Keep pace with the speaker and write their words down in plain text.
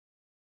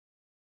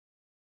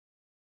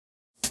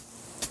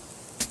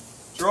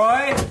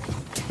Troy?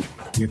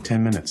 You have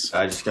 10 minutes.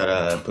 I just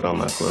gotta put on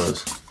my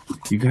clothes.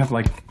 You have,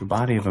 like, the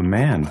body of a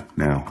man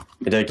now.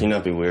 Hey, Dad, can you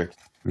not be weird?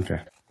 Okay.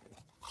 Can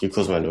you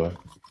close my door?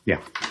 Yeah.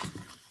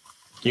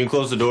 Can you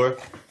close the door?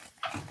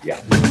 Yeah.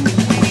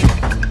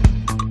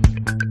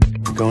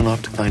 You're going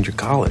off to find your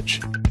college.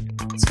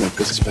 Let's make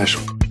this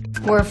special.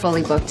 We're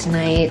fully booked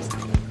tonight.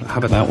 How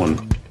about that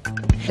one?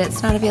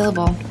 It's not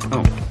available.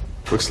 Oh,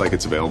 looks like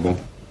it's available.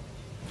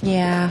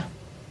 Yeah,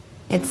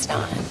 it's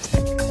not.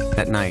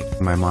 That night,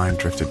 my mind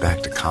drifted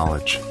back to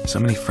college. So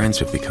many friends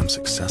have become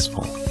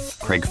successful.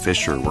 Craig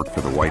Fisher worked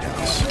for the White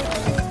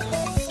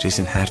House.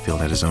 Jason Hatfield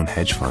had his own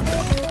hedge fund.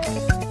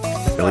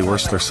 Billy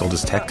Wursler sold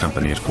his tech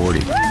company at 40.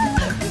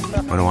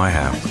 What do I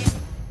have?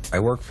 I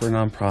work for a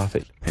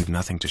nonprofit and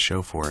nothing to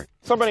show for it.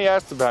 Somebody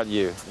asked about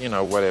you. You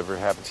know, whatever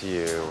happened to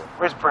you.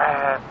 Where's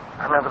Brad?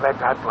 I remember that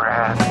guy,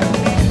 Brad.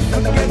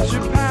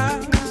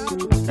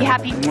 You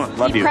happy?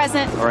 Love you.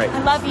 Present. All right.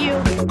 I love you.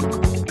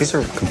 These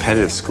are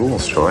competitive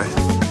schools, Troy.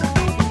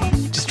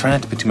 Just try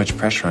not to put too much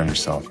pressure on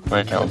yourself.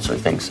 My counselor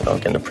thinks that I'll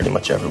get into pretty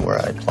much everywhere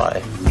I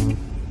apply.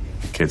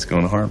 Kid's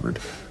going to Harvard.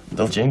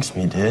 They'll jinx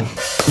me, dude.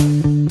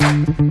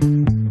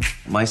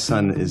 My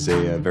son is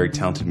a very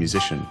talented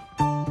musician.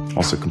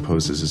 Also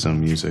composes his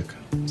own music,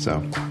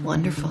 so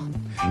Wonderful.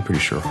 I'm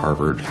pretty sure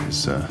Harvard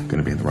is going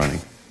to be in the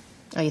running.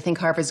 Oh, you think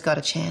Harvard's got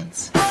a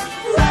chance?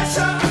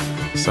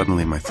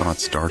 Suddenly, my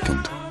thoughts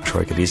darkened.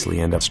 Troy could easily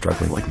end up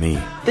struggling like me.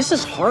 This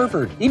is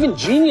Harvard. Even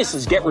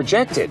geniuses get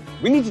rejected.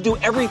 We need to do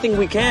everything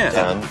we can.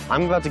 Dad,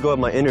 I'm about to go have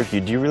my interview.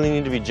 Do you really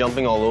need to be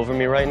jumping all over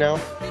me right now?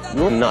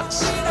 You're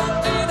nuts.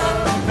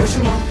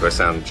 Do I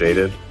sound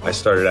jaded? I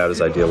started out as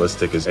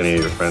idealistic as any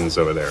of your friends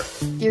over there.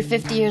 You're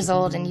 50 years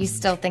old and you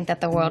still think that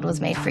the world was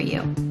made for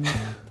you.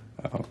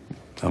 Oh,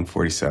 I'm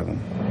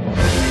 47.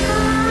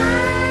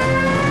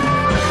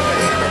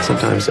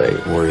 Sometimes I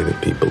worry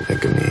that people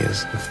think of me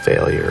as a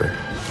failure.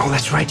 Oh,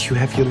 that's right. You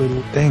have your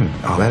little thing.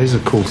 Oh, that is a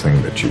cool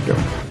thing that you do.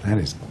 That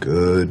is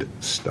good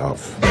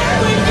stuff.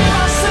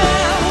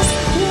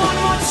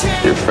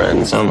 Your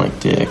friends sound like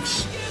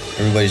dicks.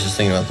 Everybody's just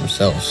thinking about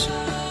themselves.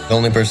 The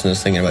only person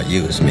that's thinking about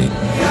you is me.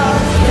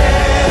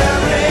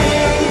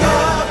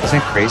 Isn't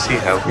it crazy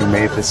how we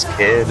made this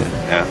kid and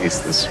now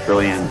he's this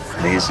brilliant,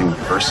 amazing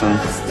person?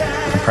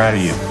 I'm proud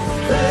of you.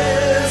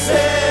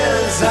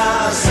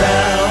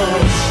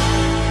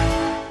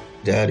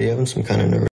 Dad, are you having some kind of nervous